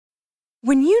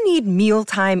When you need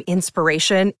mealtime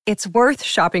inspiration, it's worth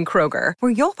shopping Kroger,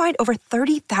 where you'll find over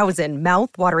 30,000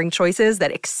 mouth-watering choices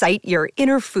that excite your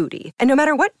inner foodie. And no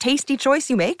matter what tasty choice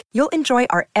you make, you'll enjoy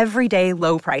our everyday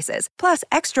low prices, plus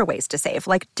extra ways to save,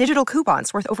 like digital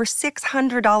coupons worth over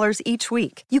 $600 each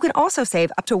week. You can also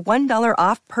save up to $1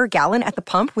 off per gallon at the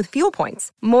pump with fuel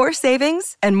points. More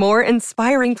savings and more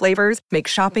inspiring flavors make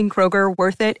shopping Kroger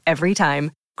worth it every time.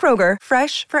 Kroger,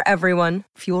 fresh for everyone.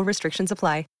 Fuel restrictions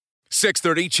apply.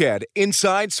 630 CHED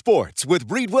Inside Sports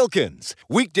with Reed Wilkins.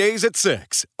 Weekdays at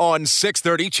 6 on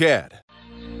 630 CHED.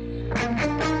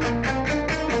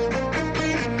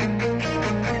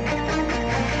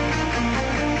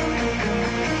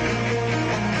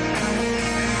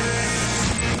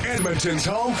 Edmonton's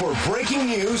home for breaking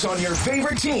news on your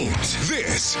favorite teams.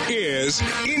 This is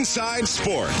Inside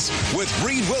Sports with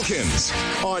Reed Wilkins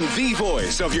on the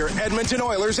voice of your Edmonton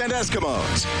Oilers and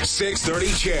Eskimos.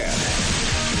 630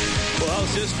 CHED. Well,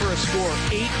 how's this for a score?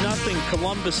 8-0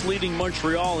 Columbus leading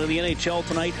Montreal in the NHL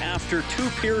tonight after 2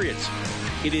 periods.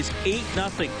 It is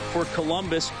 8-0 for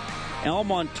Columbus. Al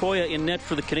Montoya in net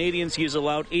for the Canadiens. He has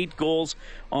allowed 8 goals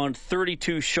on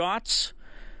 32 shots.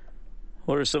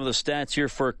 What are some of the stats here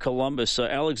for Columbus?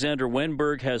 Alexander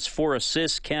Wenberg has 4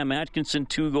 assists. Cam Atkinson,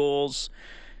 2 goals.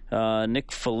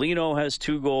 Nick Foligno has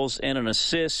 2 goals and an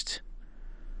assist.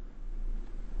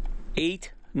 8-0.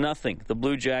 The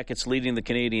Blue Jackets leading the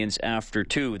Canadiens after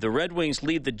 2. The Red Wings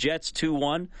lead the Jets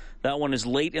 2-1. That one is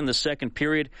late in the second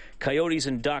period. Coyotes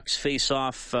and Ducks face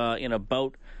off in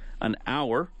about an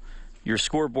hour. Your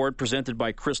scoreboard presented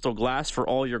by Crystal Glass. For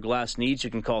all your glass needs, you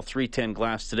can call 310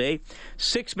 Glass today.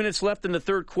 6 minutes left in the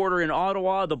third quarter in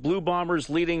Ottawa. The Blue Bombers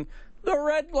leading the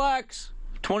Red Blacks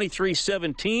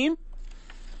 23-17.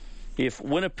 If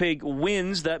Winnipeg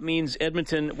wins, that means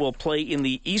Edmonton will play in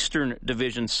the Eastern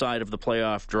Division side of the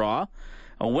playoff draw.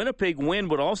 A Winnipeg win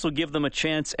would also give them a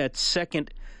chance at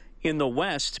second in the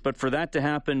West, but for that to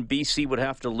happen, BC would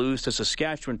have to lose to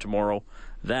Saskatchewan tomorrow.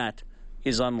 That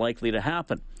is unlikely to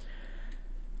happen.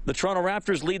 The Toronto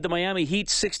Raptors lead the Miami Heat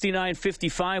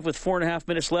 69-55 with 4.5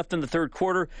 minutes left in the third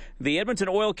quarter. The Edmonton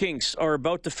Oil Kings are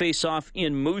about to face off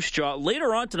in Moose Jaw.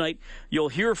 Later on tonight, you'll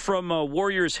hear from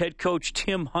Warriors head coach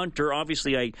Tim Hunter.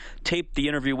 Obviously, I taped the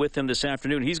interview with him this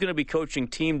afternoon. He's going to be coaching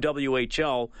Team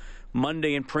WHL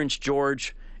Monday in Prince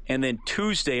George, and then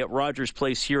Tuesday at Rogers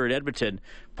Place here at Edmonton,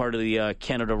 part of the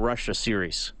Canada-Russia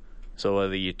series. So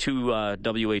the 2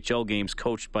 WHL games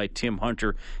coached by Tim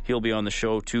Hunter. He'll be on the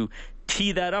show to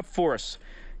tee that up for us.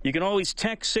 You can always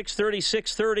text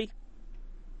 630-630.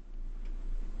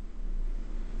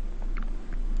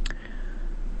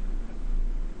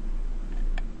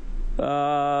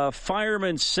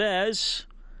 Fireman says,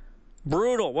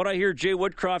 brutal. What I hear Jay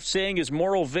Woodcroft saying is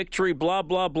moral victory, blah,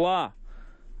 blah, blah.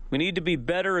 We need to be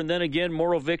better, and then again,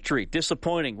 moral victory.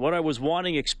 Disappointing. What I was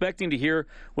expecting to hear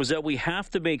was that we have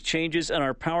to make changes, and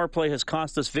our power play has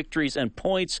cost us victories and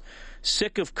points.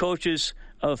 Sick of coaches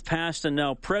of past and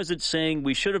now present saying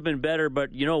we should have been better,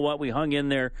 but you know what? We hung in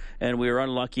there, and we were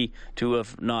unlucky to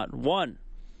have not won.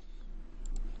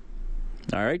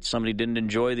 All right, somebody didn't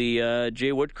enjoy the Jay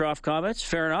Woodcroft comments.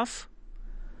 Fair enough.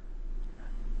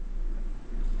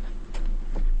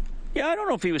 Yeah, I don't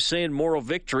know if he was saying moral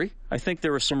victory. I think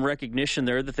there was some recognition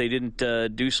there that they didn't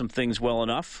do some things well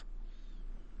enough.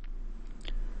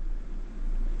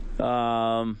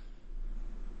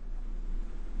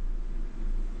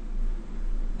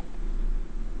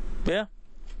 Yeah.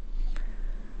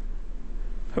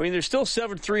 I mean, they're still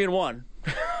 7-3-1.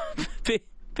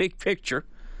 big picture.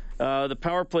 The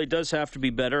power play does have to be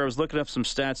better. I was looking up some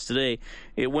stats today.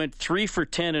 It went 3 for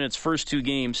 10 in its first 2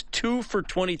 games, 2 for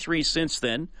 23 since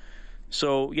then.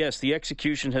 So, yes, the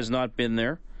execution has not been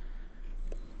there.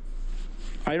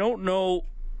 I don't know.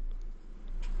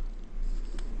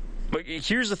 But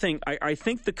here's the thing. I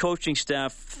think the coaching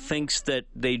staff thinks that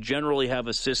they generally have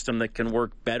a system that can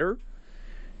work better,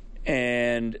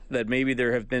 and that maybe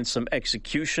there have been some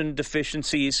execution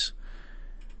deficiencies,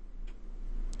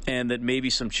 and that maybe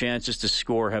some chances to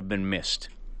score have been missed.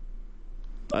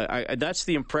 That's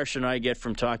the impression I get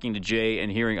from talking to Jay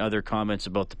and hearing other comments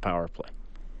about the power play.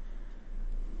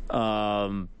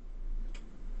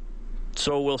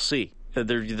 So we'll see.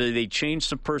 They changed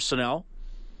some personnel.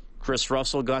 Chris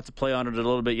Russell got to play on it a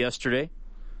little bit yesterday.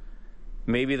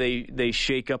 Maybe they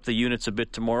shake up the units a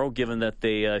bit tomorrow, given that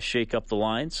they shake up the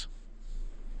lines.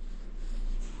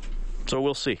 So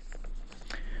we'll see.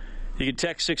 You can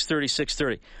text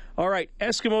 630-630. All right,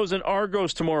 Eskimos and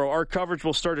Argos tomorrow. Our coverage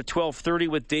will start at 12:30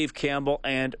 with Dave Campbell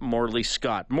and Morley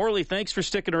Scott. Morley, thanks for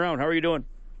sticking around. How are you doing?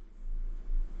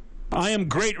 I am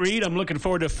great, Reed. I'm looking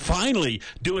forward to finally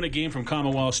doing a game from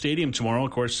Commonwealth Stadium tomorrow.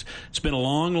 Of course, it's been a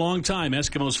long, long time.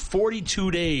 Eskimos,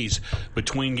 42 days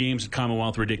between games at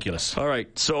Commonwealth. Ridiculous. All right,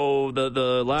 so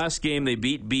the last game, they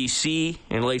beat BC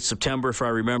in late September, if I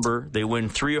remember. They win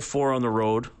 3 of 4 on the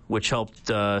road, which helped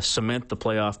cement the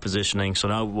playoff positioning. So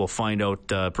now we'll find out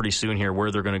pretty soon here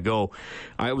where they're going to go.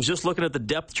 I was just looking at the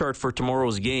depth chart for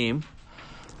tomorrow's game.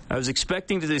 I was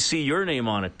expecting to see your name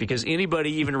on it because anybody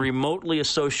even remotely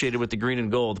associated with the green and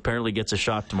gold apparently gets a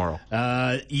shot tomorrow.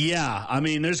 Yeah, I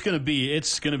mean, it's going to be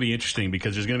interesting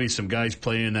because there's going to be some guys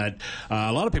playing that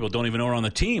a lot of people don't even know are on the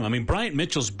team. I mean, Bryant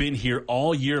Mitchell's been here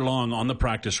all year long on the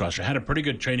practice roster. Had a pretty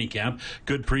good training camp,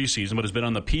 good preseason, but has been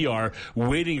on the PR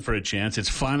waiting for a chance. It's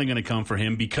finally going to come for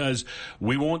him because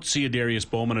we won't see a Darius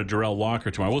Bowman or Darrell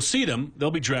Walker tomorrow. We'll see them.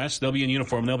 They'll be dressed. They'll be in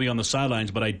uniform. They'll be on the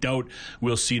sidelines, but I doubt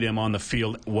we'll see them on the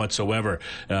field whatsoever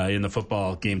in the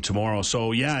football game tomorrow.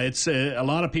 So, yeah, it's a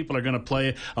lot of people are going to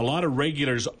play. A lot of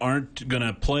regulars aren't going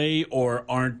to play or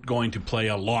aren't going to play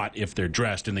a lot if they're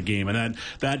dressed in the game. And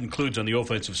that includes on the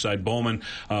offensive side Bowman,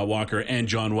 Walker, and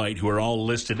John White, who are all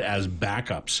listed as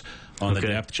backups on the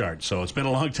depth chart. So it's been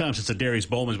a long time since a Darius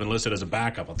Bowman's been listed as a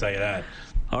backup, I'll tell you that.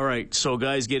 All right, so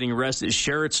guys getting rested.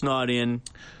 Sherritt's not in.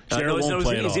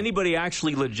 Is anybody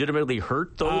actually legitimately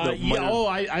hurt though?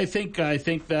 I think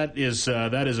that is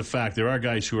a fact. There are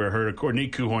guys who are hurt.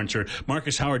 Nate Kuhorn's hurt.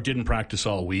 Marcus Howard didn't practice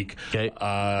all week. Okay.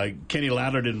 Kenny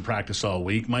Ladler didn't practice all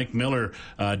week. Mike Miller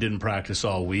didn't practice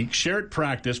all week. Sherritt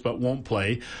practiced but won't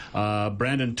play.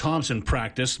 Brandon Thompson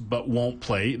practiced but won't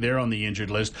play. They're on the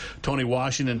injured list. Tony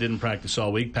Washington didn't practice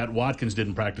all week. Pat Watkins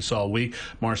didn't practice all week.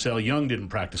 Marcel Young didn't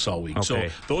practice all week. Okay.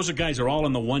 So those are guys who are all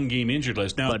on the one-game injured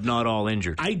list now, but not all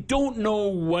injured. I don't know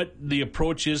what the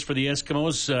approach is for the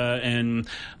Eskimos, and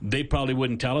they probably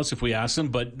wouldn't tell us if we asked them,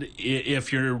 but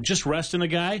if you're just resting a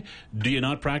guy, do you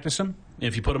not practice him?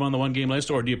 If you put him on the one-game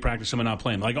list, or do you practice him and not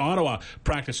play him? Like Ottawa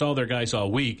practiced all their guys all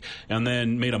week and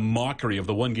then made a mockery of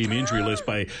the one-game injury list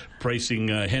by placing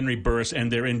Henry Burris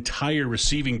and their entire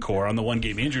receiving core on the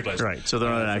one-game injured list. Right, so they're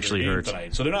not actually hurt.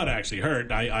 Tonight. So they're not actually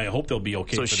hurt. I hope they'll be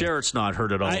okay. So Sherritt's not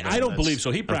hurt at all? I don't believe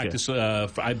so. He practiced,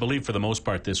 I believe, for the most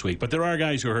part this week. But there are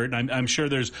guys who are hurt, and I'm sure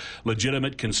there's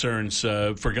legitimate concerns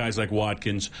for guys like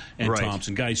Watkins and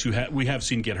Thompson, guys who we have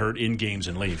seen get hurt in games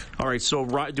and leave. All right, so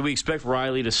do we expect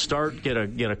Riley to start,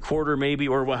 get a quarter maybe,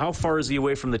 or how far is he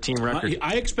away from the team record?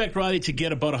 I expect Riley to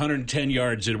get about 110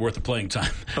 yards worth of playing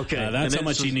time. Okay. That's how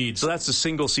much he needs. So that's a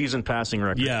single-season passing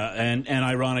record. Yeah, and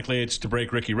ironically, it's to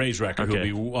break Ricky Ray's record, who'll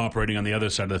be operating on the other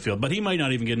side of the field. But he might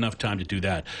not even get enough time to do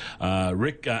that.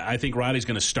 I think Riley's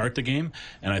going to start the game,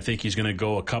 and I think he's going to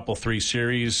go a couple, 3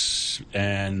 series,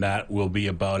 and that will be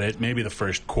about it. Maybe the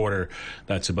first quarter,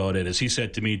 that's about it. As he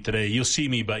said to me today, you'll see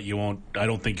me, but you won't. I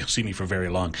don't think you'll see me for very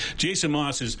long. Jason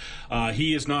Moss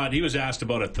he was asked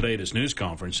about it today at his news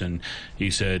conference, and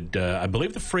he said, I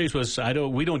believe the phrase was,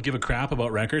 we don't give a crap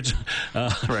about records.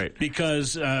 Right.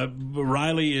 Because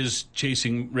Riley is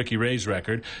chasing Ricky Ray's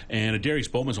record, and Darius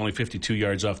Bowman's only 52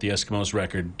 yards off the Eskimos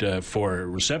record for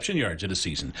reception yards in a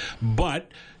season. But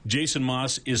Jason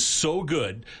Moss is so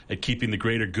good at keeping the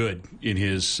greater good in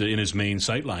his main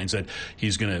sight lines that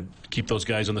he's going to keep those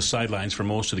guys on the sidelines for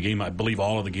most of the game. I believe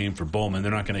all of the game for Bowman.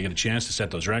 They're not going to get a chance to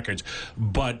set those records,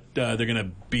 but they're going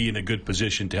to be in a good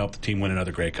position to help the team win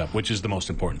another Grey Cup, which is the most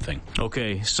important thing.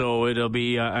 Okay, so it'll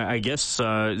be, I guess,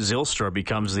 Zylstra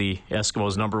becomes the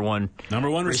Eskimos' number one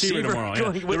receiver tomorrow.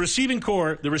 Yeah. The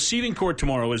receiving core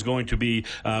tomorrow is going to be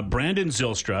Brandon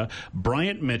Zylstra,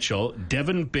 Bryant Mitchell,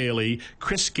 Devin Bailey,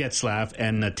 Chris Getzlaff,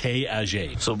 and Nate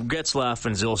Ajay. So Getzlaff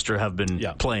and Zylstra have been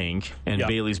playing, and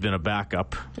Bailey's been a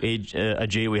backup.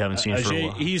 Ajay we haven't seen for a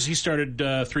while. He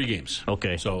started 3 games.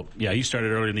 Okay. So, he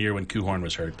started early in the year when Kuhorn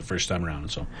was hurt the first time around.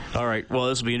 So. All right. Well,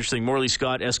 this will be interesting. Morley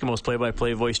Scott, Eskimos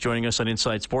play-by-play voice, joining us on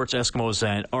Inside Sports. Eskimos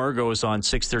and Argos on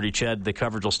 6:30. Ched, the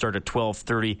coverage will start at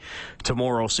 12:30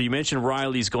 tomorrow. So you mentioned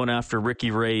Riley's going after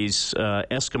Ricky Ray's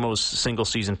Eskimos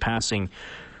single-season passing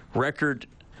record.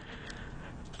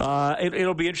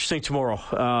 It'll be interesting tomorrow.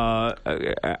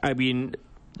 I mean,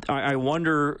 I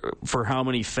wonder for how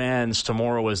many fans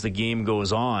tomorrow as the game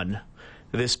goes on,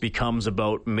 this becomes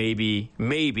about maybe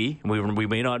we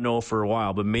may not know for a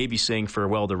while, but maybe saying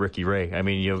farewell to Ricky Ray. I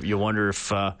mean, you wonder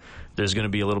if there's going to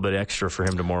be a little bit extra for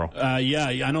him tomorrow. Yeah,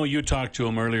 I know you talked to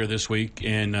him earlier this week,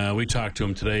 and we talked to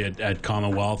him today at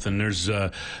Commonwealth. And there's,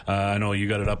 I know you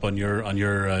got it up on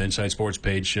your Inside Sports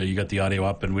page. You got the audio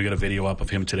up, and we got a video up of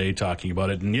him today talking about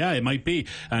it. And yeah, it might be.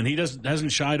 And he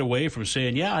hasn't shied away from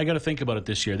saying, yeah, I got to think about it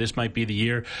this year. This might be the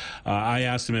year. I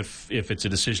asked him if it's a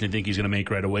decision I think he's going to make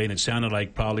right away, and it sounded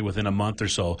like probably within a month or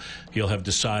so he'll have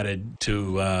decided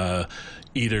to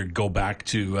either go back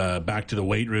to the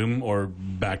weight room or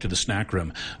back to the snack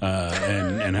room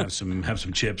and have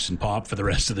some chips and pop for the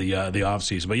rest of the off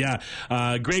season. But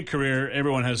yeah, great career.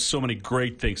 Everyone has so many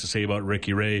great things to say about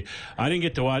Ricky Ray. I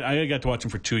got to watch him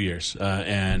for 2 years,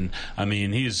 and I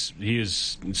mean he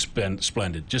is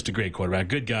splendid. Just a great quarterback,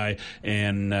 good guy,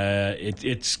 and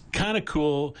it's kind of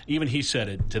cool. Even he said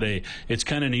it today. It's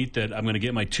kind of neat that I'm going to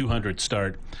get my 200th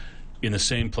start in the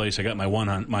same place I got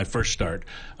my first start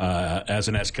as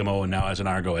an Eskimo and now as an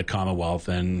Argo at Commonwealth,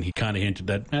 and he kind of hinted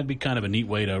that that'd be kind of a neat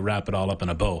way to wrap it all up in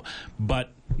a bow. But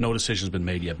no decision's been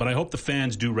made yet. But I hope the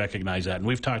fans do recognize that, and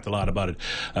we've talked a lot about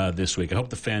it this week. I hope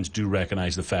the fans do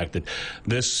recognize the fact that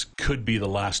this could be the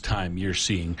last time you're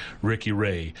seeing Ricky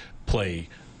Ray play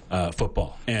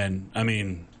football. And, I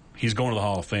mean, he's going to the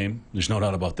Hall of Fame. There's no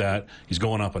doubt about that. He's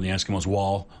going up on the Eskimos'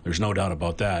 wall. There's no doubt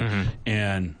about that. Mm-hmm.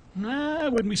 And I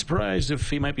wouldn't be surprised if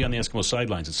he might be on the Eskimos'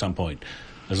 sidelines at some point.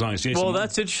 As long as Jason. Well,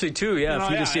 that's interesting too. Yeah,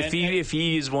 if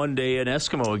he is one day an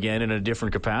Eskimo again in a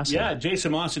different capacity. Yeah,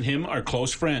 Jason Moss and him are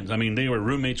close friends. I mean, they were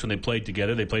roommates when they played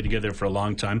together. They played together for a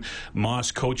long time.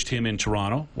 Moss coached him in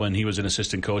Toronto when he was an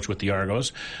assistant coach with the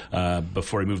Argos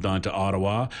before he moved on to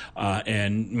Ottawa.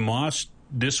 And Moss,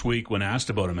 this week, when asked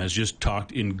about him, has just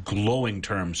talked in glowing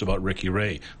terms about Ricky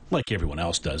Ray, like everyone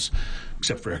else does,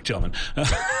 except for Eric Tillman,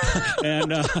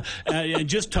 and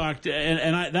just talked.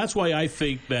 And that's why I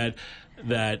think that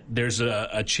there's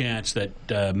a chance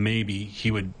that maybe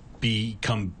he would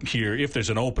come here if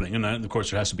there's an opening, and of course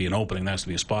there has to be an opening, there has to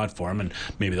be a spot for him, and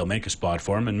maybe they'll make a spot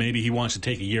for him, and maybe he wants to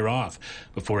take a year off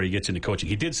before he gets into coaching.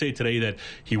 He did say today that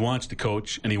he wants to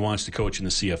coach, and he wants to coach in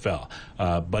the CFL,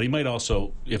 but he might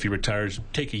also, if he retires,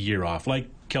 take a year off, like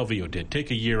Calvillo did. Take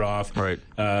a year off, right?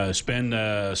 Spend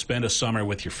a summer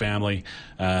with your family,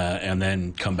 and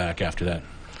then come back after that.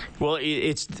 Well,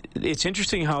 it's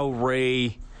interesting how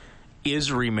Ray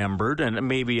is remembered, and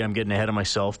maybe I'm getting ahead of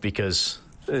myself because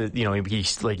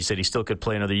he's, like you said, he still could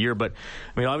play another year. But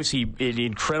I mean, obviously,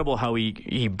 incredible how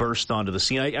he burst onto the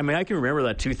scene. I mean, I can remember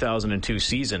that 2002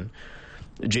 season.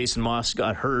 Jason Moss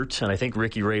got hurt, and I think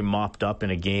Ricky Ray mopped up in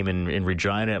a game in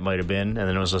Regina, it might have been. And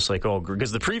then it was just like,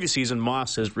 because the previous season,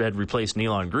 Moss had replaced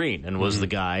Nealon Green and was the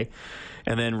guy.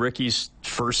 And then Ricky's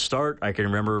first start, I can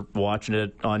remember watching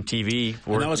it on TV.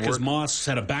 And that was because Moss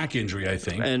had a back injury, I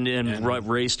think. And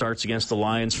Ray starts against the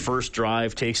Lions. First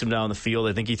drive, takes him down the field.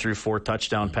 I think he threw 4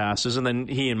 touchdown passes. And then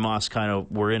he and Moss kind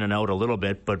of were in and out a little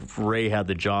bit. But Ray had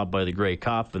the job by the Grey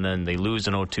Cup. And then they lose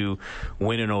in 2002,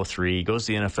 win in 2003, goes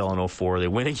to the NFL in 2004. They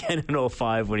win again in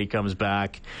 2005 when he comes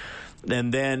back.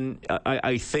 And then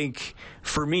I think,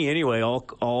 for me anyway, I'll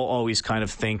always kind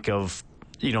of think of,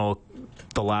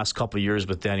 the last couple of years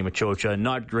with Danny Machocha,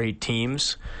 not great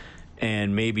teams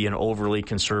and maybe an overly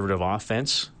conservative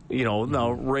offense.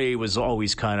 Now Ray was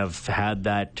always kind of had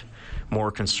that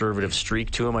more conservative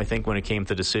streak to him, I think, when it came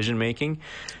to decision making.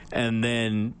 And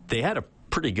then they had a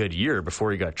pretty good year before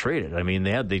he got traded. I mean,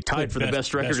 they tied for the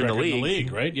best record in the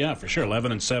league. Right? Yeah, for sure.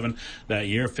 11-7 that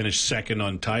year, finished second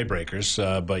on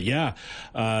tiebreakers. But yeah,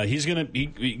 he's going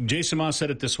to. Jason Moss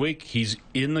said it this week. He's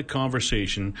in the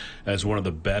conversation as one of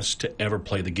the best to ever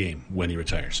play the game when he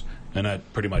retires. And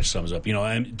that pretty much sums up.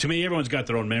 And to me, everyone's got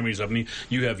their own memories of me.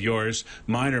 You have yours.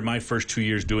 Mine are my first 2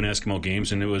 years doing Eskimo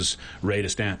games, and it was Ray to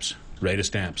Stamps. Ray to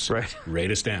Stamps. Right. Ray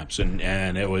to Stamps. And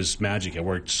it was magic. It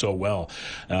worked so well.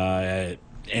 And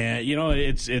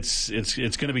it's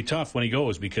going to be tough when he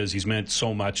goes because he's meant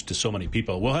so much to so many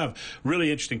people. We'll have really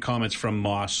interesting comments from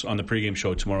Moss on the pregame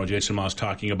show tomorrow. Jason Moss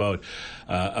talking about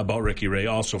Ricky Ray,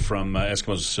 also from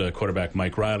Eskimos quarterback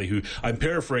Mike Riley, who I'm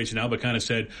paraphrasing now, but kind of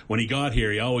said when he got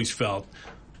here, he always felt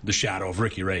the shadow of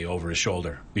Ricky Ray over his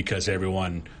shoulder because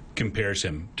everyone compares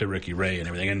him to Ricky Ray and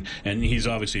everything. And he's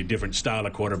obviously a different style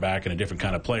of quarterback and a different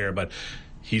kind of player, but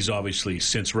he's obviously,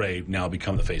 since Ray, now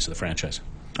become the face of the franchise.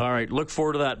 All right, look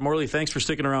forward to that. Morley, thanks for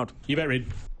sticking around. You bet, Reed.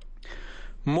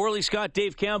 Morley Scott,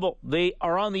 Dave Campbell, they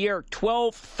are on the air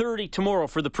 12:30 tomorrow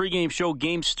for the pregame show.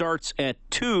 Game starts at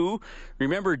 2.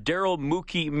 Remember, Daryl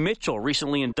Mookie Mitchell,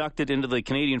 recently inducted into the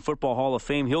Canadian Football Hall of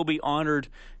Fame. He'll be honored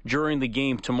during the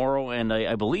game tomorrow, and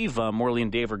I believe Morley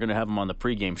and Dave are going to have him on the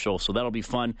pregame show, so that'll be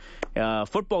fun.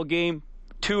 Football game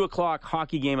 2 o'clock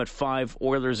hockey game at 5,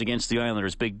 Oilers against the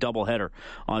Islanders. Big doubleheader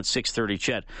on 6:30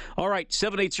 CHED. All right,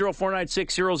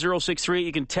 780-496-0063.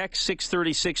 You can text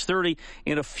 630-630.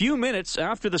 In a few minutes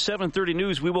after the 7:30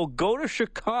 news, we will go to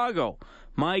Chicago.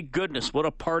 My goodness, what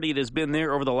a party it has been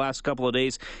there over the last couple of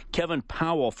days. Kevin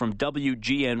Powell from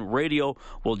WGN Radio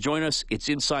will join us. It's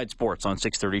Inside Sports on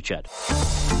 6:30 CHED.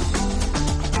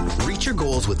 Reach your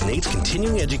goals with Nate's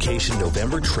Continuing Education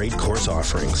November Trade Course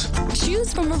offerings.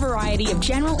 Choose from a variety of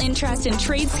general interest and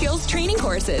trade skills training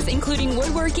courses, including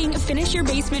woodworking, finish your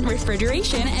basement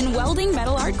refrigeration, and welding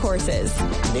metal art courses.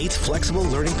 Nate's flexible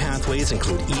learning pathways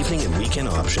include evening and weekend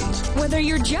options. Whether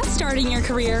you're just starting your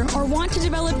career or want to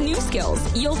develop new skills,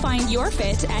 you'll find your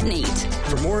fit at Nate.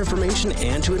 For more information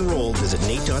and to enroll, visit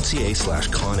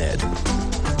nate.ca/coned.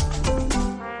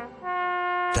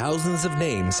 Thousands of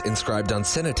names inscribed on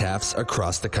cenotaphs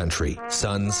across the country.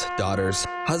 Sons, daughters,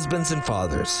 husbands, and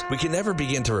fathers. We can never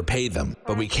begin to repay them,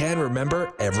 but we can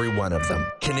remember every one of them.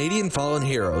 Canadian Fallen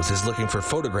Heroes is looking for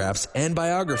photographs and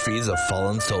biographies of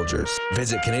fallen soldiers.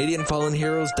 Visit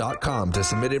CanadianFallenHeroes.com to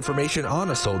submit information on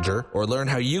a soldier or learn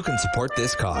how you can support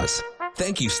this cause.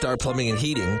 Thank you, Star Plumbing and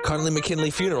Heating, Connolly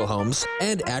McKinley Funeral Homes,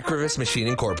 and Acrovis Machine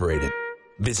Incorporated.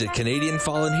 Visit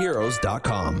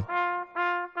CanadianFallenHeroes.com.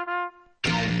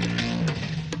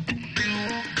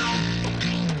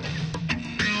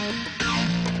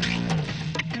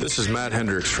 This is Matt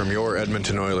Hendricks from your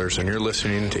Edmonton Oilers, and you're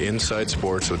listening to Inside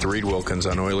Sports with Reed Wilkins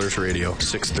on Oilers Radio,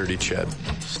 630 CHED.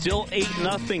 Still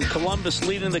 8-0. Columbus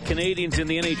leading the Canadiens in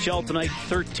the NHL tonight.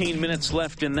 13 minutes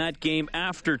left in that game.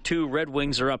 After 2, Red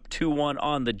Wings are up 2-1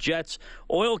 on the Jets.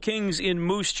 Oil Kings in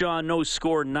Moose Jaw, no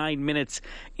score, 9 minutes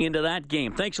into that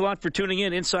game. Thanks a lot for tuning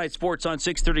in. Inside Sports on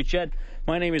 630 CHED.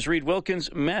 My name is Reed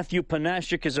Wilkins. Matthew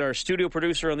Panashik is our studio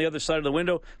producer on the other side of the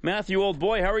window. Matthew, old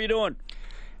boy, how are you doing?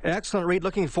 Excellent, Reed.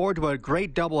 Looking forward to a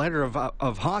great doubleheader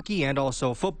of hockey and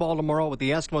also football tomorrow with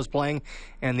the Eskimos playing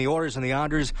and the Oilers and the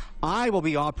Islanders. I will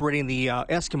be operating the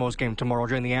Eskimos game tomorrow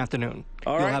during the afternoon.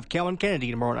 You'll have Kellen Kennedy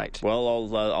tomorrow night. Well,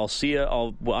 I'll see you.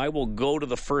 I will go to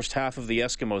the first half of the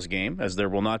Eskimos game, as there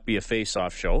will not be a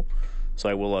face-off show. So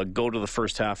I will go to the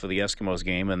first half of the Eskimos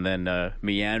game and then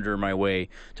meander my way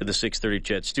to the 630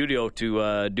 CHED studio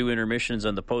to do intermissions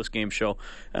on the post-game show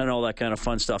and all that kind of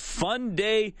fun stuff. Fun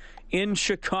day in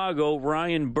Chicago.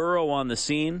 Ryan Burrow on the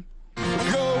scene.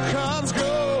 Go Cubs,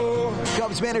 go!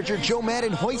 Cubs manager Joe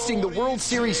Maddon hoisting the World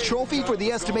Series trophy for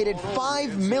the estimated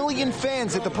 5 million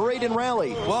fans at the parade and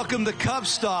rally. Welcome to Cub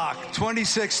Stock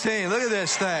 2016. Look at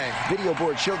this thing. Video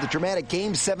board showed the dramatic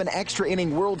Game 7 extra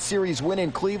inning World Series win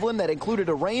in Cleveland that included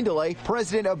a rain delay.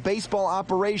 President of Baseball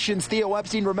Operations Theo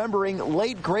Epstein remembering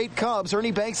late great Cubs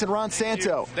Ernie Banks and Ron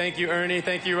Santo. Thank you, Ernie.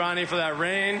 Thank you, Ronnie, for that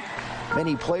rain.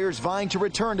 Many players vying to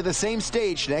return to the same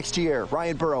stage next year.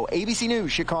 Ryan Burrow, ABC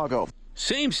News, Chicago.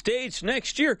 Same stage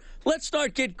next year. Let's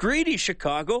not get greedy,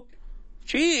 Chicago.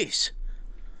 Jeez.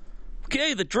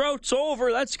 Okay, the drought's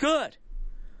over. That's good.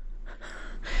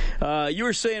 You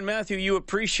were saying, Matthew, you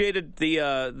appreciated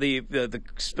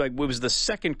it was the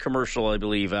second commercial, I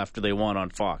believe, after they won on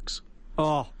Fox.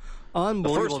 Oh,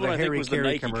 unbelievable! The first one, I think, was the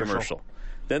Nike commercial.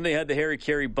 Then they had the Harry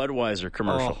Carey Budweiser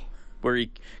commercial, where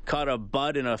he caught a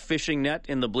bud in a fishing net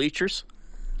in the bleachers.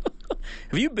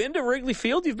 Have you been to Wrigley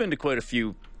Field? You've been to quite a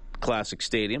few classic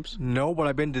stadiums. No, but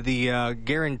I've been to the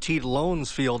Guaranteed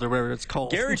Loans Field or whatever it's called.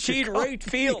 Guaranteed Rate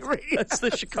Field. That's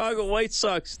the Chicago White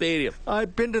Sox stadium.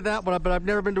 I've been to that one, but I've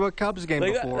never been to a Cubs game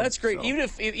before. That's great. So.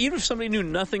 Even if somebody knew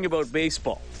nothing about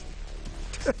baseball,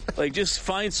 like just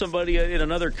find somebody in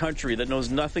another country that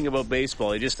knows nothing about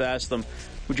baseball. You just ask them,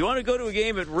 would you want to go to a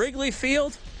game at Wrigley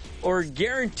Field or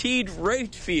Guaranteed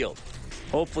Rate Field?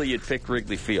 Hopefully you'd pick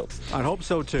Wrigley Field. I'd hope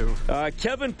so, too.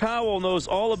 Kevin Powell knows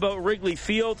all about Wrigley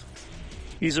Field.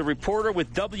 He's a reporter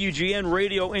with WGN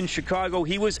Radio in Chicago.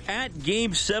 He was at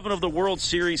Game 7 of the World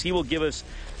Series. He will give us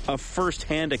a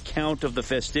first-hand account of the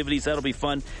festivities. That'll be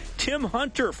fun. Tim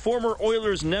Hunter, former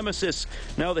Oilers nemesis,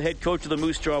 now the head coach of the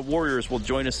Moose Jaw Warriors, will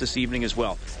join us this evening as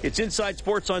well. It's Inside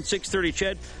Sports on 630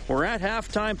 CHED. We're at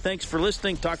halftime. Thanks for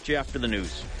listening. Talk to you after the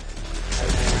news.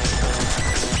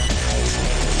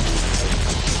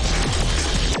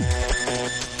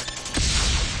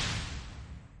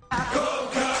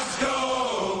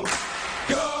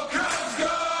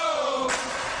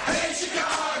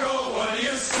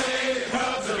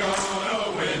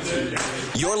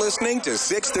 You're listening to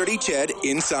 630 CHED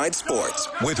Inside Sports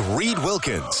with Reed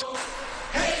Wilkins.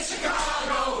 Hey,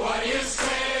 Chicago, what do you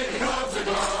say? The Cubs are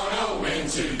gonna win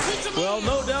tonight. Well,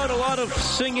 no doubt a lot of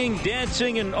singing,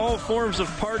 dancing, and all forms of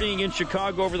partying in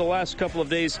Chicago over the last couple of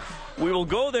days. We will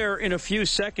go there in a few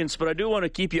seconds, but I do want to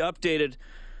keep you updated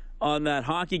on that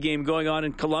hockey game going on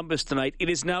in Columbus tonight. It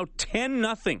is now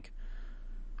 10-0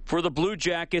 for the Blue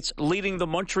Jackets, leading the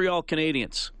Montreal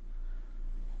Canadiens.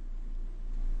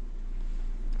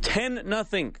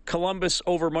 10-0 Columbus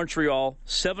over Montreal,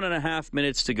 7.5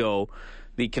 minutes to go.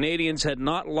 The Canadiens had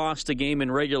not lost a game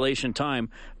in regulation time.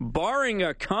 Barring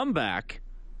a comeback,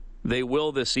 they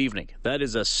will this evening. That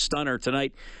is a stunner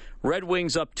tonight. Red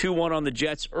Wings up 2-1 on the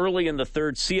Jets early in the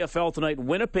third. CFL tonight,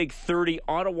 Winnipeg 30,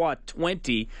 Ottawa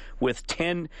 20 with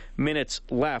 10 minutes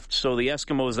left. So the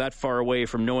Eskimos that far away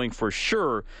from knowing for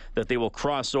sure that they will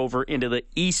cross over into the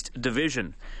East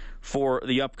Division for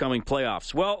the upcoming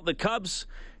playoffs. Well, the Cubs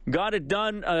got it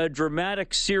done. A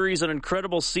dramatic series, an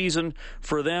incredible season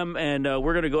for them. And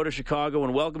we're going to go to Chicago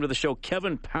and welcome to the show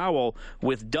Kevin Powell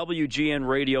with WGN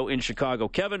Radio in Chicago.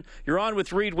 Kevin, you're on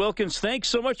with Reed Wilkins. Thanks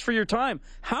so much for your time.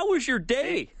 How was your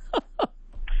day?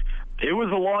 It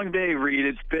was a long day, Reed.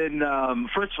 It's been,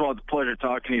 first of all, it's a pleasure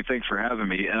talking to you. Thanks for having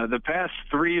me. The past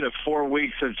 3 to 4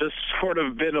 weeks have just sort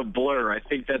of been a blur. I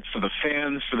think that's for the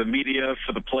fans, for the media,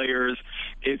 for the players.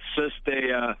 It's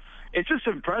just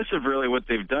impressive, really, what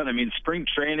they've done. I mean, spring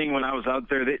training, when I was out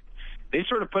there, they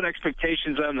sort of put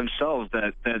expectations on themselves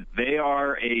that they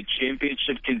are a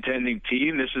championship contending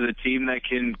team. This is a team that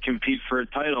can compete for a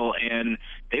title, and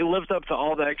they lived up to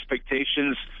all the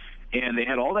expectations. And they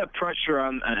had all that pressure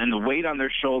on and the weight on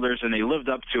their shoulders, and they lived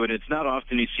up to it. It's not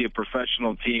often you see a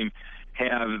professional team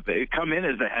come in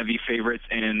as the heavy favorites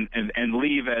and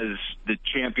leave as the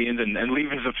champions and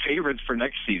leave as the favorites for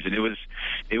next season. It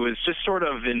was just sort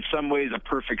of in some ways a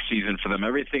perfect season for them.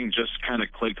 Everything just kind of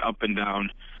clicked up and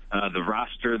down. The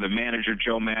roster, the manager,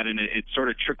 Joe Madden, it sort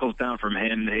of trickles down from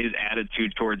him, his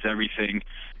attitude towards everything.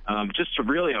 Just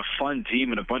really a fun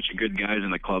team and a bunch of good guys in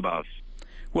the clubhouse.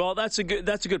 Well, that's a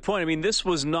good point. I mean, this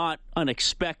was not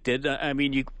unexpected. I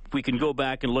mean, we can go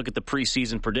back and look at the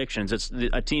preseason predictions.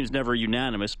 A team's never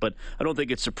unanimous, but I don't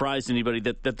think it surprised anybody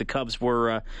that the Cubs were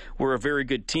a very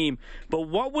good team. But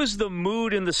what was the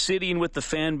mood in the city and with the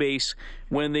fan base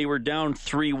when they were down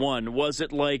 3-1? Was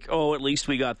it like, oh, at least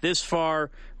we got this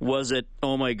far? Was it,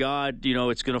 oh my God,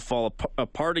 it's going to fall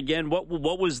apart again? What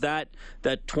was that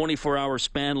 24-hour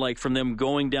span like from them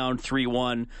going down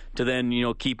 3-1 to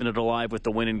then keeping it alive with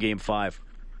the win in Game 5?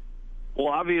 Well,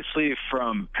 obviously,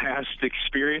 from past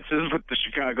experiences with the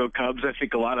Chicago Cubs, I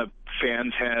think a lot of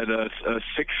fans had a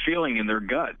sick feeling in their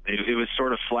gut. It was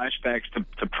sort of flashbacks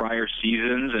to prior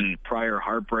seasons and prior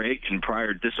heartbreak and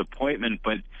prior disappointment.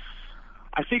 But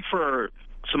I think for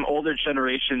some older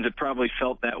generations, it probably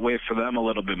felt that way for them a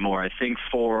little bit more. I think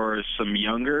for some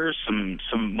younger, some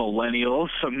millennials,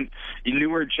 some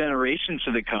newer generations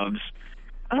to the Cubs,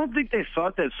 I don't think they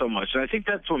thought that so much. And I think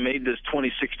that's what made this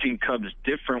 2016 Cubs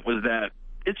different, was that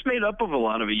it's made up of a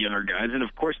lot of younger guys. And,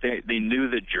 of course, they knew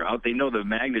the drought. They know the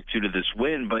magnitude of this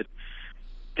win. But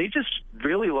they just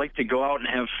really like to go out and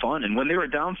have fun. And when they were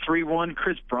down 3-1,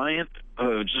 Chris Bryant,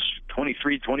 just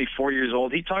 23, 24 years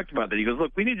old, he talked about that. He goes,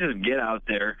 look, we need to just get out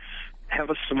there, have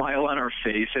a smile on our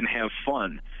face, and have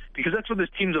fun. Because that's what this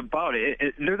team's about.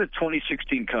 They're the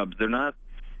 2016 Cubs. They're not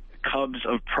Cubs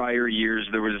of prior years.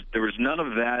 There was none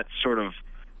of that sort of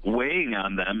weighing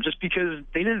on them just because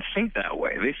they didn't think that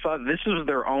way. They thought this was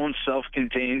their own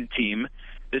self-contained team.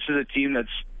 This is a team that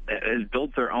has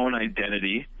built their own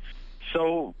identity.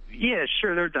 So, yeah,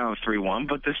 sure, they're down 3-1,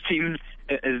 but this team,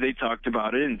 as they talked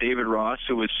about it, and David Ross,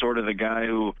 who was sort of the guy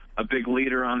who, a big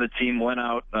leader on the team, went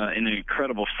out in an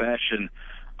incredible fashion.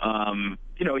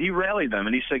 He rallied them,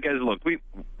 and he said, guys, look,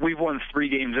 we've won 3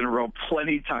 games in a row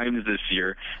plenty times this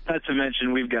year. Not to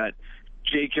mention we've got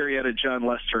Jake Arrieta, John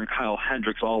Lester, and Kyle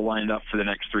Hendricks all lined up for the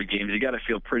next 3 games. You got to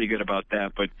feel pretty good about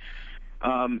that. But,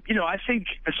 I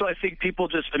think people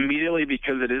just immediately,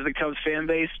 because it is the Cubs fan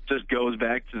base, just goes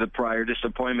back to the prior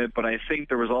disappointment. But I think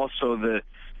there was also the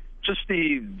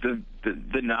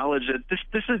knowledge that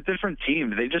this is a different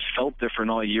team. They just felt different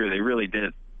all year. They really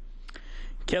did.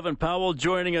 Kevin Powell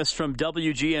joining us from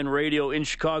WGN Radio in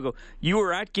Chicago. You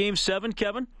were at Game 7,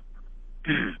 Kevin?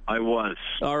 I was.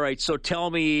 All right, so tell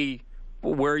me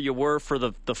where you were for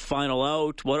the final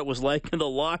out, what it was like in the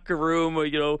locker room,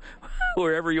 or,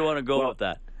 wherever you want to go with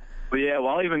that. Well, yeah,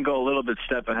 I'll even go a little bit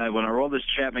step ahead. When Aroldis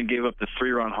Chapman gave up the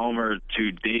 3-run homer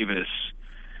to Davis,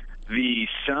 the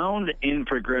sound in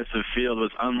Progressive Field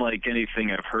was unlike anything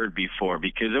I've heard before,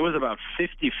 because it was about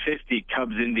 50-50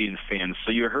 Cubs-Indians fans.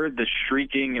 So you heard the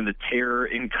shrieking and the terror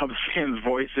in Cubs fans'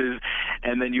 voices,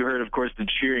 and then you heard, of course, the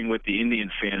cheering with the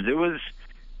Indians fans. It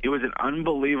was an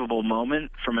unbelievable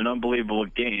moment from an unbelievable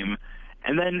game.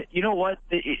 And then, you know what?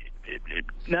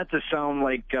 Not to sound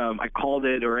like I called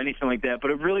it or anything like that,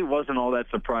 but it really wasn't all that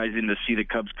surprising to see the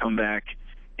Cubs come back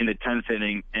in the 10th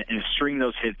inning and string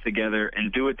those hits together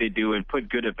and do what they do and put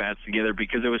good at-bats together,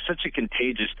 because it was such a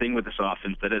contagious thing with this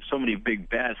offense that has so many big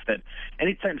bats that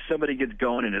anytime somebody gets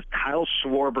going, and it's Kyle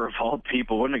Schwarber of all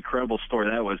people, what an incredible story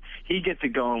that was. He gets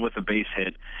it going with a base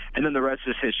hit, and then the rest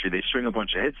is history. They string a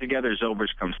bunch of hits together.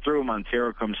 Zobrist comes through.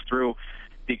 Montero comes through.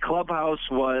 The clubhouse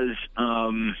was,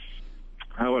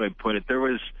 how would I put it? There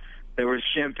was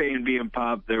champagne being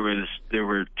popped. There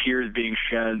were tears being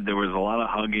shed. There was a lot of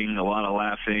hugging, a lot of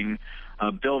laughing.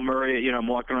 Bill Murray, I'm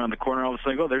walking around the corner, all of a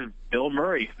sudden, there's Bill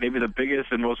Murray, maybe the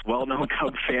biggest and most well-known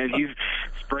Cub fan. He's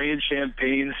spraying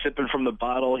champagne, sipping from the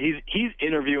bottle. He's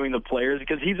interviewing the players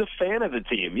because he's a fan of the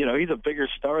team. He's a bigger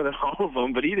star than all of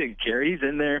them, but he didn't care. He's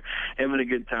in there having a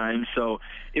good time. So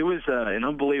it was an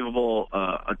unbelievable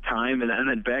time. And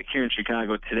then back here in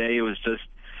Chicago today, it was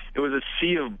a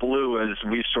sea of blue, as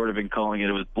we've sort of been calling it.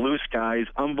 It was blue skies,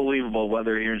 unbelievable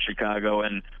weather here in Chicago,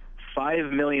 and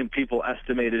 5 million people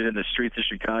estimated in the streets of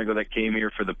Chicago that came here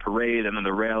for the parade and then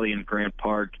the rally in Grant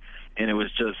Park. And it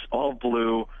was just all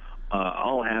blue,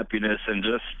 all happiness, and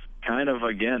just kind of,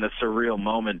 again, a surreal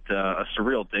moment, a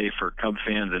surreal day for Cub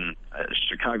fans and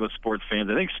Chicago sports fans.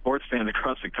 I think sports fans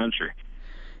across the country.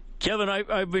 Kevin,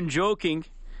 I've been joking,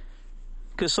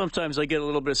 because sometimes I get a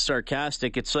little bit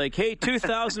sarcastic. It's like, hey,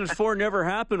 2004 never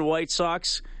happened, White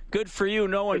Sox. Good for you.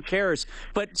 No one cares.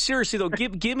 But seriously, though,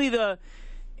 give me the...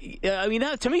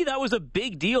 to me, that was a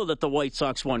big deal that the White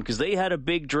Sox won, because they had a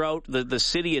big drought. The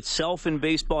city itself in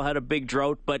baseball had a big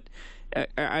drought. But,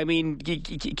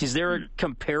 is there a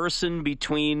comparison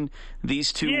between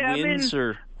these two wins?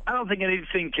 Or I don't think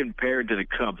anything compared to the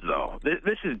Cubs, though.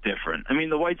 This is different.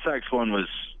 The White Sox one was,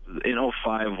 in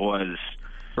 2005 was...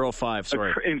 Or 05,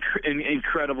 sorry.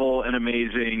 Incredible and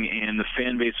amazing, and the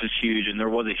fan base was huge, and there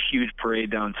was a huge parade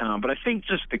downtown. But I think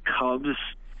just the Cubs...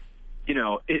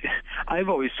 I've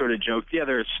always sort of joked,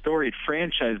 they're a storied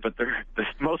franchise, but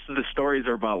most of the stories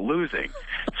are about losing.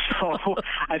 So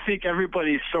I think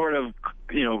everybody sort of,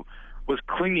 was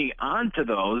clinging on to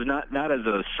those, not as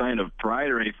a sign of pride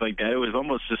or anything like that. It was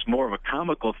almost just more of a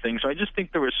comical thing. So I just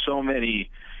think there were so many.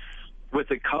 With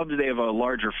the Cubs, they have a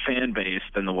larger fan base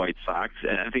than the White Sox,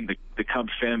 and I think the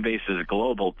Cubs fan base is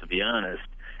global, to be honest.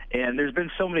 And there's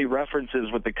been so many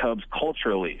references with the Cubs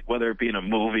culturally, whether it be in a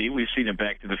movie, we've seen it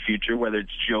Back to the Future, whether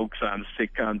it's jokes on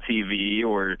sitcom TV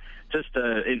or just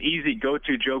an easy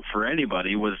go-to joke for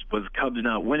anybody was Cubs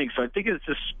not winning. So I think it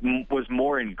just was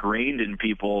more ingrained in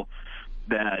people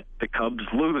that the Cubs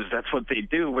lose. That's what they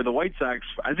do. Where the White Sox,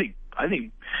 I think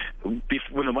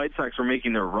when the White Sox were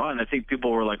making their run, I think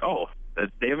people were like, oh,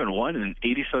 they haven't won in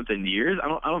 80-something years.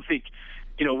 I don't think...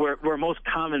 where most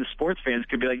common sports fans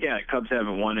could be like, yeah, Cubs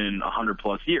haven't won in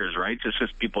 100-plus years, right? Just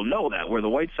because people know that. Where the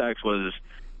White Sox was,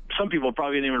 some people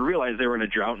probably didn't even realize they were in a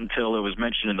drought until it was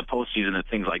mentioned in the postseason and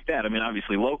things like that.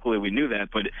 Obviously, locally we knew that,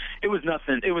 but it was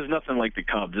nothing like the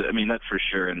Cubs. That's for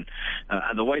sure. And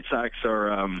the White Sox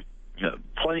are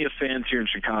plenty of fans here in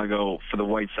Chicago for the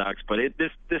White Sox, but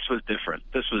this was different.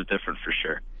 This was different for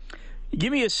sure.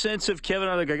 Give me a sense of, Kevin,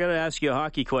 I got to ask you a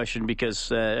hockey question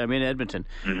because I'm in Edmonton.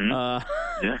 Mm-hmm.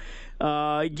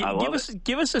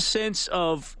 Give us a sense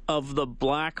of the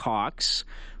Blackhawks,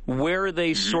 where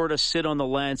they sort of sit on the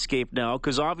landscape now,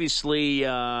 because obviously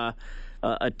a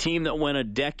team that went a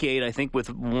decade, I think,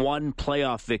 with one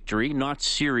playoff victory, not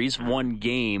series, one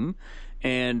game,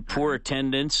 and poor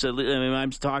attendance.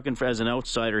 I'm talking as an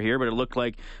outsider here, but it looked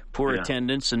like poor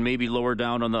attendance and maybe lower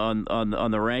down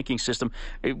on the ranking system.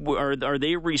 Are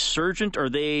they resurgent? Are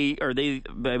they? I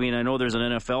know there's an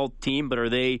NFL team, but are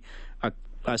they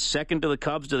a second to the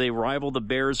Cubs? Do they rival the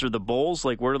Bears or the Bulls?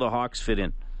 Where do the Hawks fit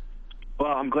in?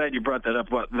 Well, I'm glad you brought that up.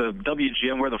 The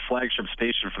WGN, we're the flagship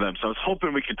station for them, so I was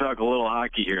hoping we could talk a little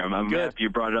hockey here. I'm happy you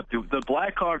brought it up. The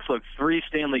Blackhawks, 3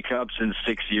 Stanley Cups in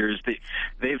 6 years.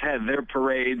 They've had their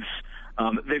parades.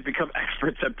 They've become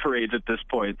experts at parades at this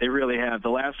point. They really have. The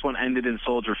last one ended in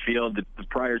Soldier Field. The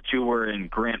prior 2 were in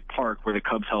Grant Park, where the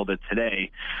Cubs held it today,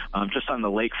 just on the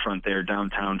lakefront there,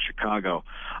 downtown Chicago.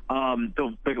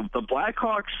 The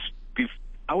Blackhawks,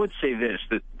 I would say this,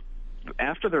 that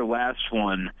after their last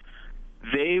one,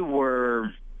 they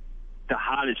were the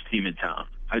hottest team in town.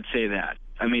 I'd say that.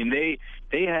 They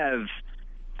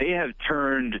have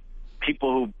turned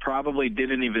people who probably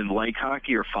didn't even like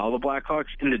hockey or follow the Blackhawks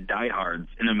into diehards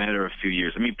in a matter of a few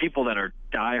years. People that are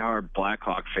diehard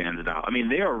Blackhawk fans now.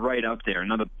 They are right up there.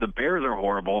 Now, the Bears are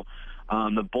horrible.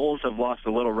 The Bulls have lost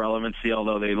a little relevancy,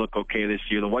 although they look okay this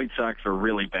year. The White Sox are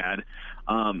really bad.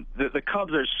 The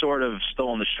Cubs are sort of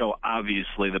stolen the show,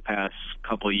 obviously, the past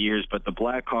couple of years, but the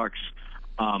Blackhawks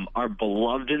are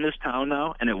beloved in this town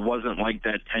now, and it wasn't like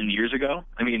that 10 years ago.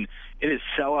 I mean, it is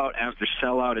sellout after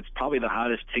sellout. It's probably the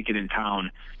hottest ticket in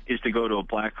town is to go to a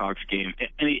Blackhawks game at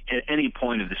any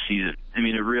point of the season. I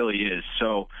mean, it really is.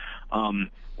 So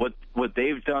what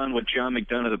they've done with John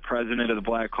McDonough, the president of the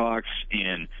Blackhawks,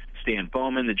 and Stan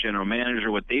Bowman, the general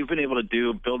manager, what they've been able to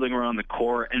do, building around the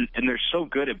core, and they're so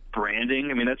good at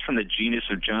branding. I mean, that's from the genius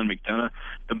of John McDonough.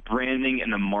 The branding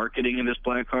and the marketing of this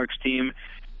Blackhawks team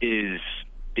is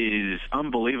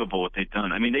unbelievable what they've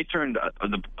done. I mean, they turned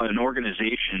an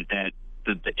organization that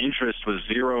the interest was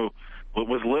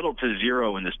little to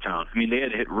zero in this town. I mean, they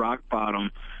had hit rock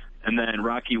bottom, and then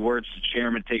Rocky Wirtz, the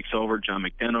chairman, takes over. John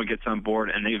McDonough gets on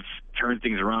board, and they've turned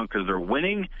things around because they're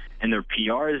winning, and their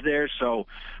PR is there. So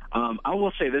I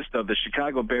will say this, though. The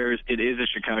Chicago Bears, it is a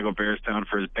Chicago Bears town.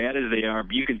 For as bad as they are,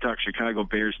 you can talk Chicago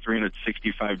Bears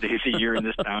 365 days a year in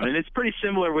this town. And it's pretty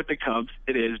similar with the Cubs.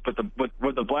 It is. But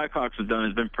what the Blackhawks have done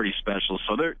has been pretty special.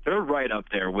 So they're right up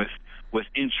there with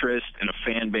interest and a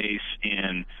fan base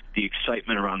and the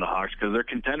excitement around the Hawks because they're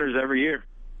contenders every year.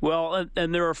 Well,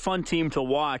 and they're a fun team to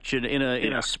watch in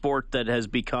a sport that has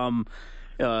become,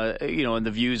 in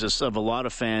the views of a lot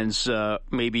of fans,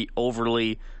 maybe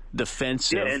overly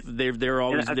defensive. Yeah, they're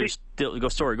always still.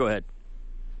 Go ahead.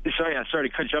 Sorry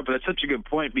to cut you up, but that's such a good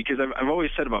point because I've always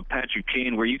said about Patrick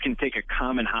Kane, where you can take a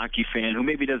common hockey fan who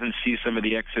maybe doesn't see some of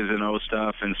the X's and O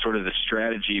stuff and sort of the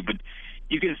strategy, but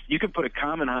you can put a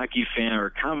common hockey fan or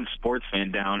a common sports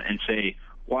fan down and say,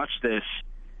 watch this.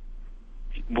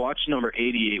 Watch number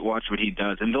 88, watch what he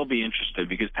does, and they'll be interested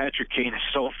because Patrick Kane is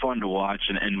so fun to watch,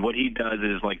 and what he does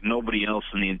is like nobody else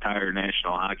in the entire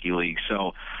National Hockey League.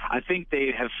 So I think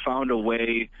they have found a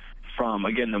way from,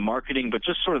 again, the marketing, but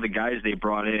just sort of the guys they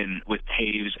brought in with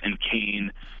Taves and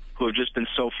Kane, who have just been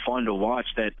so fun to watch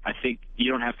that I think you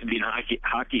don't have to be a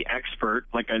hockey expert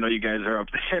like I know you guys are up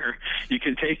there. You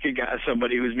can take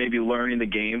somebody who's maybe learning the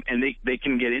game, and they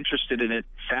can get interested in it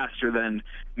faster than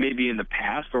maybe in the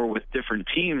past or with different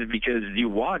teams because you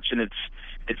watch and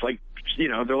it's like,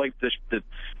 they're like the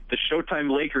Showtime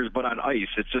Lakers but on ice.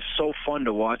 It's just so fun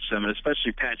to watch them, and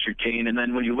especially Patrick Kane. And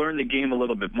then when you learn the game a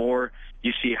little bit more,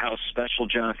 you see how special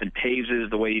Jonathan Taves is,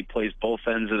 the way he plays both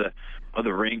ends of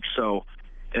the rink. So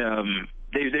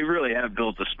they really have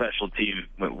built a special team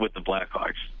with the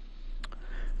Blackhawks.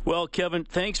 Well, Kevin,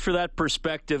 thanks for that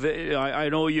perspective. I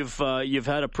know you've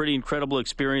had a pretty incredible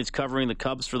experience covering the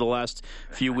Cubs for the last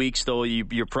few weeks, though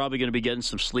you're probably going to be getting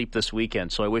some sleep this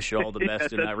weekend, so I wish you all the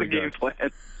best in that regard.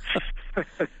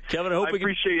 Kevin, I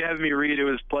appreciate you having me, Reed. It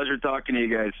was a pleasure talking to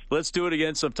you guys. Let's do it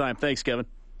again sometime. Thanks, Kevin.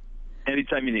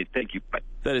 Anytime you need. Thank you. Bye.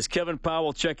 That is Kevin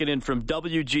Powell checking in from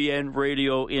WGN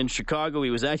Radio in Chicago. He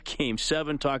was at Game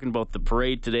 7 talking about the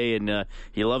parade today, and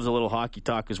he loves a little hockey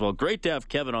talk as well. Great to have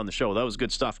Kevin on the show. That was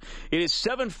good stuff. It is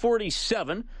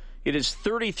 7:47. It is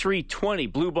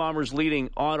 33-20. Blue Bombers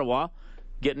leading Ottawa,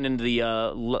 getting into the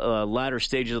latter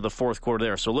stages of the fourth quarter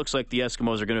there. So it looks like the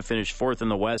Eskimos are going to finish fourth in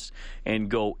the West and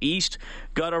go east.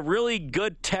 Got a really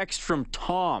good text from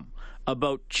Tom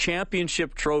about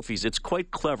championship trophies. It's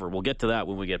quite clever. We'll get to that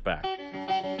when we get back.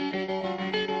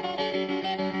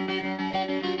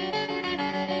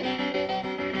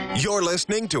 You're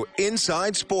listening to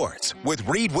Inside Sports with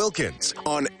Reed Wilkins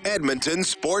on Edmonton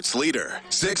Sports Leader,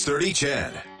 630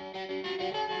 CHED.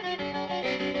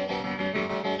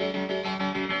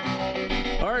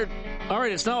 All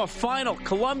right, it's now a final.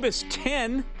 Columbus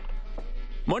 10,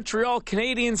 Montreal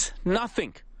Canadiens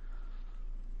nothing.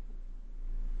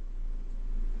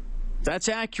 That's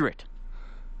accurate.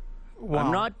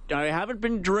 Wow. I haven't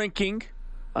been drinking.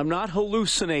 I'm not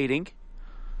hallucinating.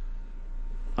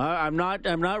 I'm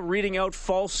not reading out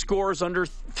false scores under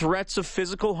threats of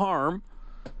physical harm.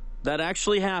 That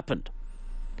actually happened.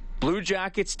 Blue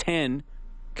Jackets 10,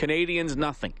 Canadiens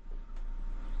nothing.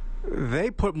 They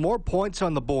put more points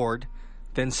on the board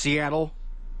than Seattle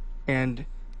and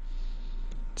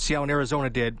Arizona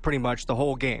did pretty much the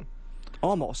whole game.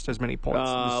 Almost as many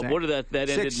points. What did that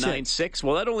ended 9-6?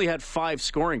 Well, that only had 5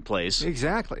 scoring plays.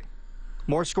 Exactly.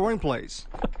 More scoring plays.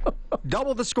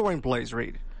 Double the scoring plays,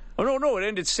 Reed. Oh, no, it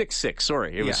ended 6-6.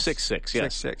 Sorry, it was 6-6.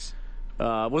 Yes.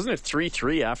 6-6. Wasn't it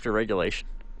 3-3 after regulation?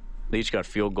 They each got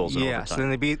field goals in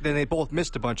overtime. Yes, then they both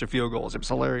missed a bunch of field goals. It was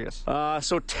hilarious.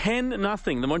 So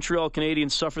 10-0. The Montreal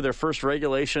Canadiens suffer their first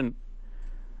regulation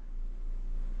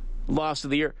loss of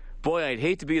the year. Boy, I'd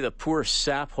hate to be the poor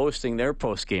sap hosting their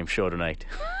post-game show tonight.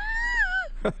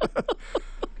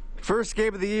 First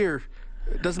game of the year.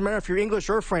 It doesn't matter if you're English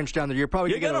or French down there. You're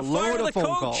probably going to get a load of phone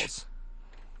calls.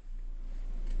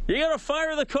 You got to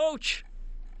fire the coach.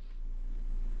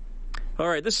 All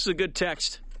right, this is a good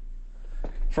text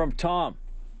from Tom.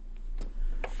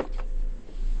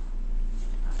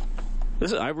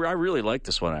 I really like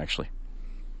this one, actually.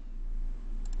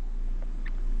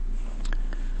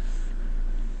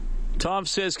 Tom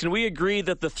says, can we agree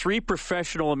that the 3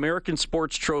 professional American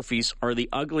sports trophies are the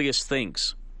ugliest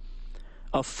things?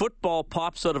 A football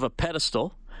pops out of a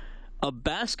pedestal, a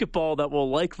basketball that will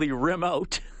likely rim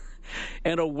out,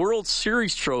 and a World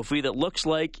Series trophy that looks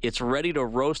like it's ready to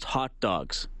roast hot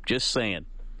dogs. Just saying.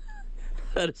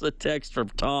 That is a text from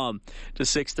Tom to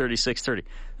 630.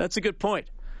 That's a good point.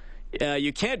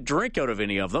 You can't drink out of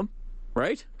any of them,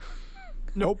 right?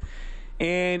 Nope.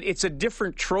 And it's a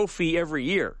different trophy every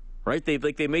year, right?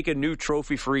 They make a new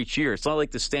trophy for each year. It's not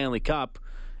like the Stanley Cup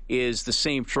is the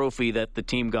same trophy that the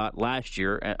team got last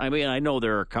year. I mean, I know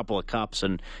there are a couple of cups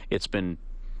and it's been,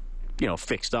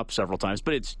 fixed up several times,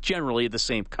 but it's generally the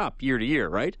same cup year to year,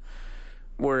 right?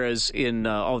 Whereas in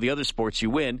all the other sports you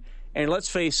win. And let's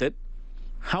face it,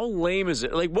 how lame is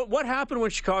it? Like, what happened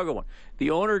when Chicago won? The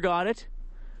owner got it.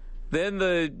 Then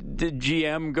the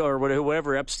GM, or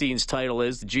whatever Epstein's title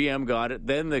is, the GM got it.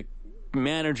 Then the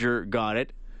manager got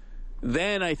it.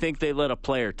 Then I think they let a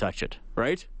player touch it,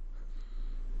 right?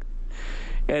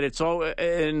 And it's all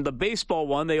in the baseball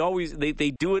one. They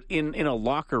do it in a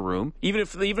locker room, even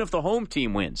if the home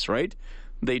team wins, right?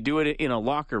 They do it in a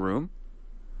locker room.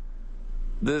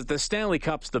 The Stanley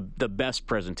Cup's the best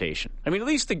presentation. I mean, at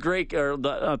least not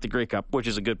the Grey Cup, which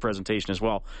is a good presentation as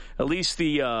well. At least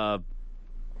the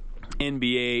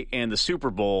NBA and the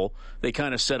Super Bowl, they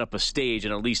kind of set up a stage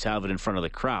and at least have it in front of the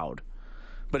crowd.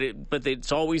 But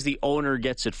it's always the owner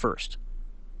gets it first.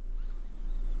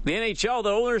 The NHL,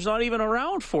 the owner's not even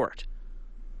around for it.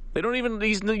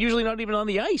 He's usually not even on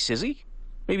the ice, is he?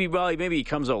 Maybe he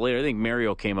comes out later. I think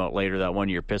Mario came out later that one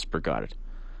year Pittsburgh got it.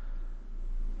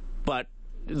 But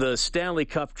the Stanley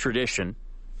Cup tradition,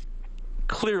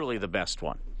 clearly the best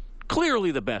one.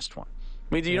 Clearly the best one.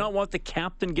 I mean, do you not want the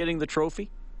captain getting the trophy?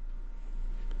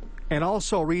 And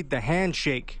also read the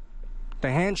handshake.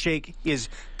 The handshake is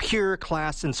pure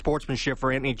class and sportsmanship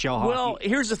for NHL hockey. Well,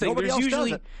 here's the thing.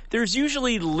 There's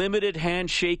usually limited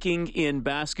handshaking in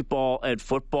basketball and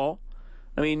football.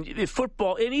 I mean, in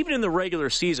football, and even in the regular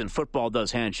season, football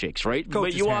does handshakes, right?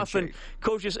 Coaches but you handshake. often,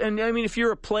 coaches, and I mean, if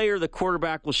you're a player, the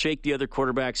quarterback will shake the other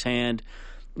quarterback's hand,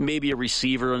 maybe a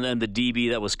receiver, and then the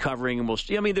DB that was covering him will.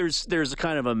 I mean, there's a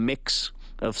kind of a mix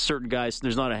of certain guys.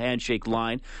 There's not a handshake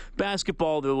line.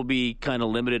 Basketball, there will be kind of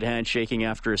limited handshaking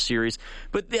after a series.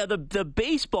 But the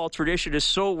baseball tradition is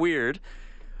so weird.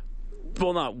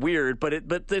 Well, not weird, but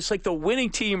it's like the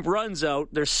winning team runs out,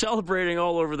 they're celebrating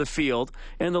all over the field,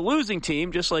 and the losing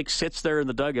team just like sits there in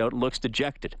the dugout and looks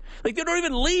dejected. Like they don't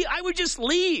even leave. I would just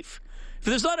leave. If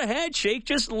there's not a handshake,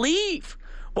 just leave.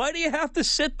 Why do you have to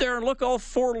sit there and look all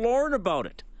forlorn about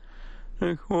it?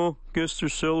 Like, well, guess they're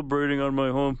celebrating on my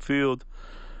home field.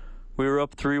 We were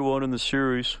up 3-1 in the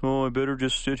series. Oh, I better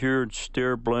just sit here and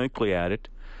stare blankly at it.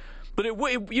 But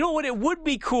you know what? It would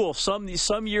be cool some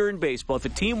year in baseball if a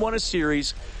team won a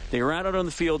series, they ran out on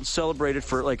the field and celebrated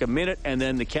for like a minute, and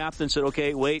then the captain said,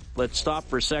 "Okay, wait, let's stop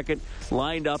for a second,"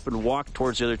 lined up and walked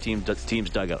towards the other team's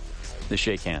dugout to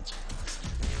shake hands.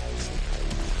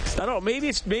 I don't know. Maybe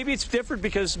it's different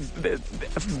because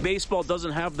baseball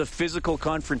doesn't have the physical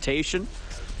confrontation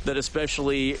that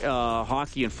especially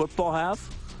hockey and football have.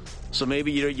 So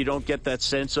maybe you don't get that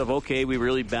sense of, okay, we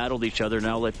really battled each other,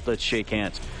 now let's shake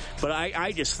hands. But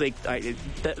I just think,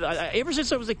 ever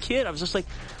since I was a kid, I was just like,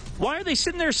 why are they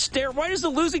sitting there stare? Why does the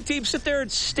losing team sit there and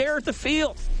stare at the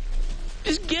field?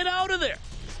 Just get out of there.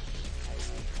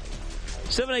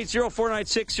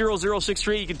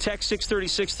 780-496-0063. You can text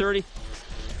 630-630.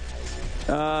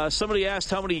 Somebody asked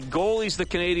how many goalies the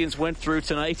Canadians went through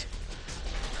tonight.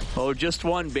 Oh, just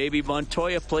one, baby.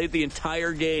 Montoya played the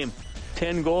entire game.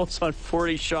 10 goals on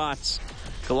 40 shots.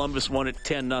 Columbus won it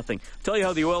 10-0. Tell you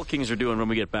how the Oil Kings are doing when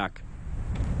we get back.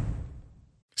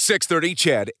 630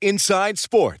 CHED Inside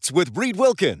Sports with Reed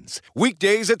Wilkins.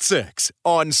 Weekdays at 6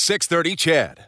 on 630 CHED.